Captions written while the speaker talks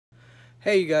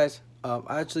Hey you guys,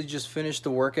 I actually just finished the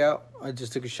workout. I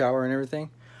just took a shower and everything,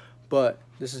 but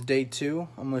this is day 2.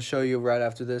 I'm going to show you right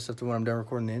after this, after when I'm done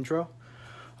recording the intro,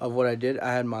 of what I did.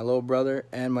 I had my little brother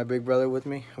and my big brother with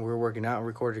me, and we were working out and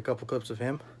recorded a couple clips of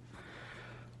him.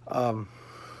 Yeah,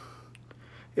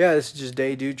 this is just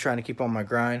day 2, trying to keep on my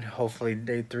grind. Hopefully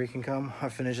day 3 can come. I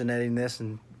finish editing this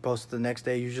and post it the next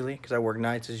day usually, because I work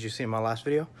nights, as you see in my last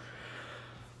video.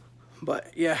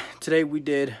 But yeah, today we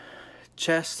did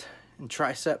chest and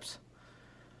triceps.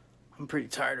 I'm pretty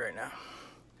tired right now,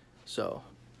 so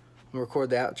I'm gonna record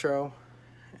the outro,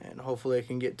 and hopefully I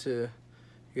can get to,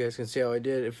 you guys can see how I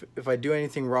did. If I do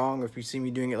anything wrong, or if you see me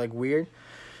doing it like weird,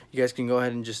 you guys can go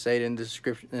ahead and just say it in the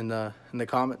description, in the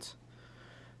comments,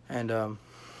 and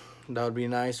that would be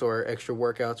nice. Or extra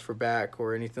workouts for back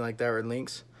or anything like that, or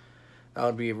links, that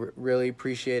would be really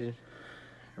appreciated.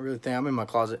 I really think I'm in my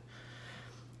closet,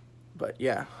 but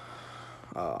yeah.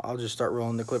 I'll just start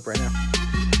rolling the clip right now.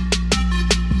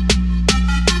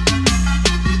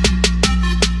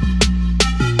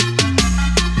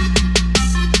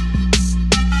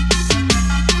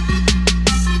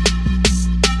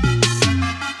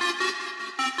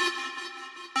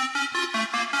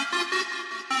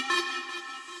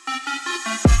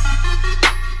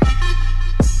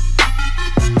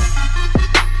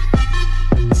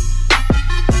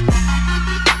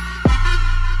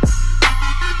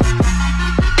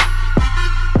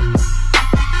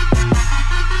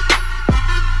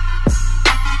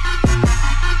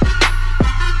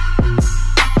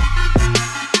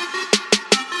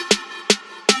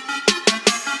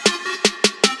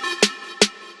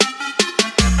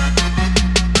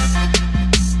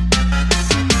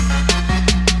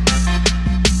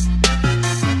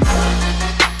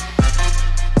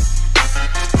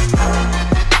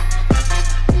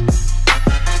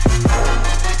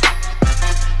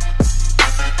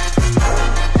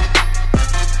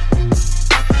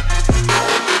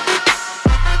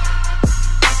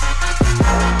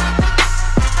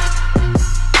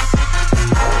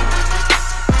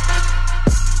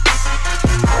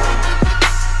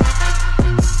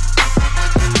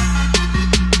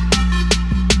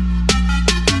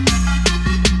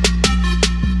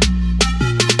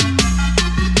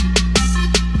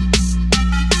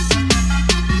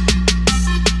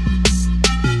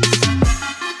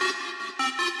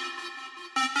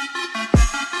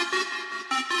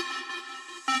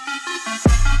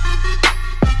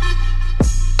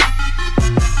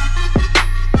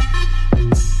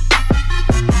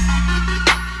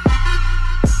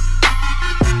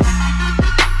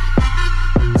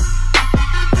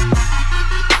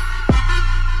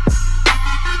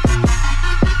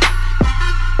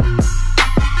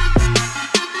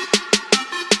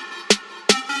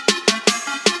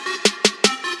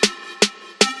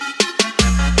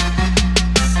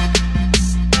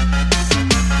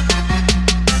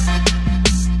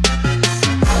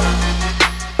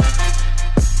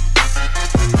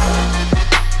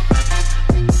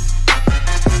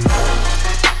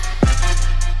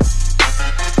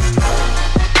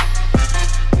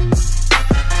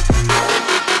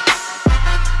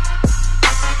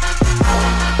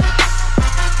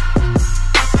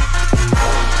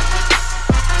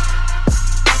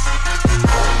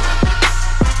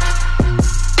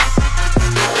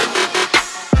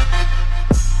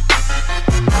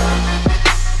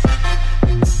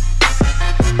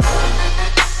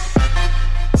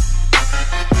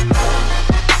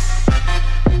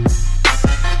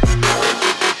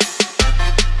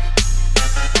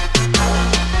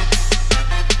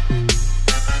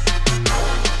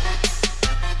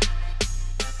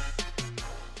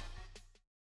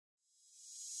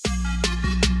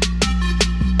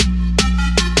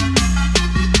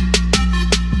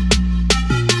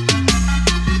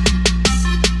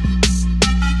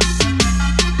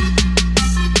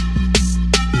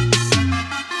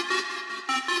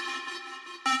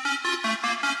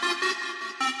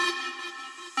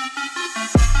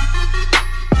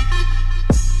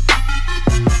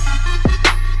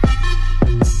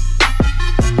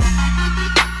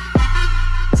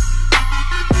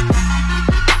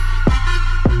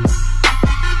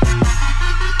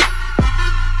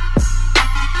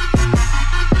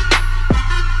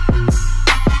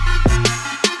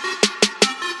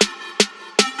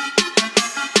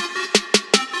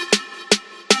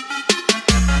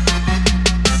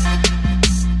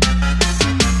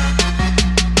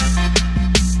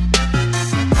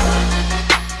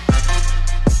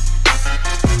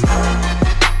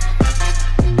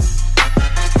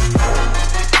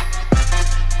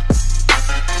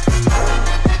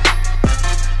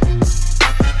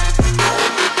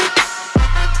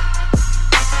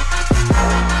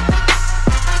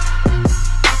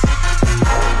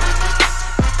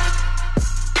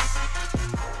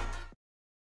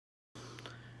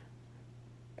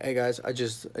 Hey guys, as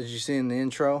you see in the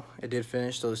intro, it did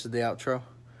finish, so this is the outro.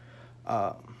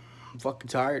 I'm fucking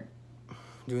tired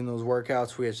doing those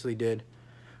workouts.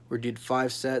 We did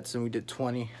 5 sets and we did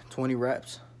 20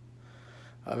 reps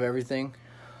of everything.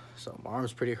 So my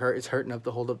arm's pretty hurt. It's hurting up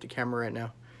to hold up the camera right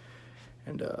now.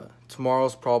 And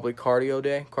tomorrow's probably cardio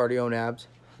day, cardio and abs.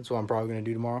 That's what I'm probably gonna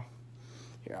do tomorrow.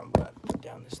 Here, I'm gonna put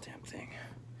down this damn thing.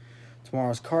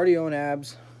 Tomorrow's cardio and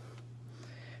abs.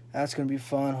 That's gonna be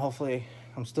fun. Hopefully,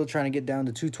 I'm still trying to get down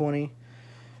to 220.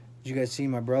 Did you guys see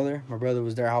my brother? My brother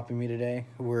was there helping me today.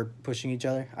 We're pushing each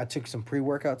other. I took some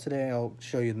pre-workout today. I'll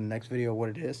show you in the next video what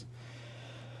it is.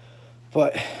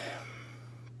 But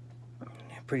I'm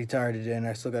pretty tired today, and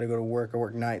I still got to go to work. I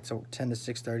work nights, so 10 to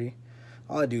 6:30.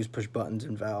 All I do is push buttons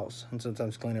and valves, and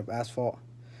sometimes clean up asphalt.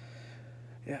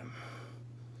 Yeah.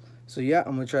 So yeah,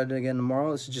 I'm gonna try to do it again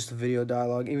tomorrow. This is just a video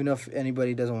dialogue. Even if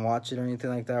anybody doesn't watch it or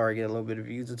anything like that, or I get a little bit of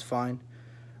views, it's fine.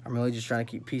 I'm really just trying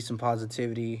to keep peace and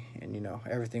positivity, and you know,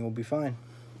 everything will be fine.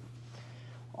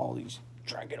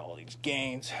 Try to get all these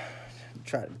gains.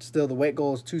 Still, the weight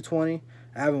goal is 220.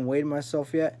 I haven't weighed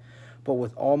myself yet, but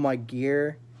with all my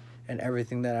gear and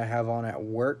everything that I have on at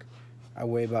work, I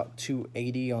weigh about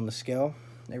 280 on the scale.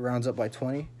 It rounds up by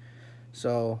 20,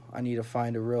 so I need to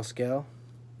find a real scale.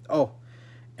 Oh,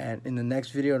 and in the next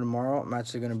video tomorrow, I'm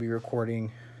actually going to be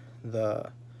recording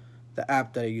the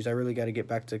app that I use. I really got to get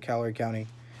back to calorie counting.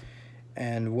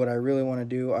 And what I really want to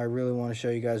do, I really want to show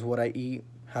you guys what I eat,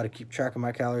 how to keep track of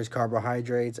my calories,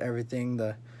 carbohydrates, everything,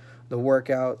 the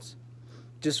workouts.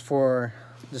 This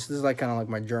is like kind of like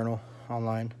my journal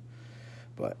online.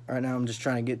 But right now I'm just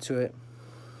trying to get to it.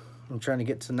 I'm trying to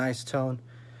get to nice tone.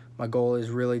 My goal is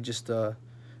really just I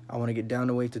want to get down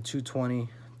to weight to 220,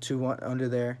 under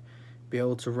there, be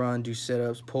able to run, do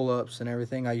sit-ups, pull-ups, and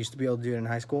everything. I used to be able to do it in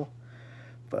high school,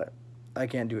 but I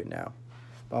can't do it now.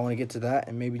 But I want to get to that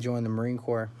and maybe join the Marine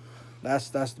Corps. That's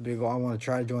the big goal. I want to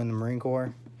try to join the Marine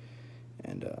Corps.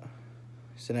 And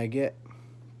so I get,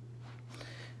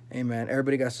 hey man,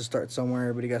 everybody got to start somewhere.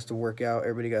 Everybody got to work out.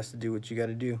 Everybody got to do what you got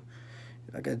to do.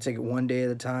 I got to take it one day at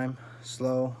a time,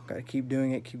 slow. Got to keep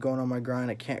doing it, keep going on my grind.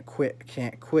 I can't quit. I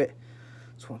can't quit.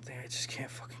 That's one thing. I just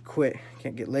can't fucking quit.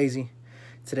 Can't get lazy.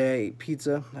 Today I ate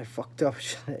pizza. I fucked up.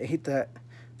 I ate that.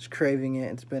 Just craving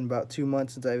it. It's been about 2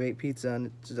 months since I've ate pizza,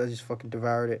 and I just fucking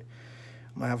devoured it.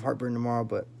 I might have heartburn tomorrow,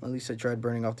 but at least I tried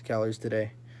burning off the calories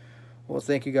today. Well,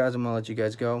 thank you guys. I'm gonna let you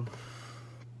guys go.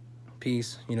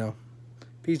 Peace, you know,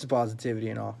 peace and positivity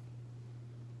and all.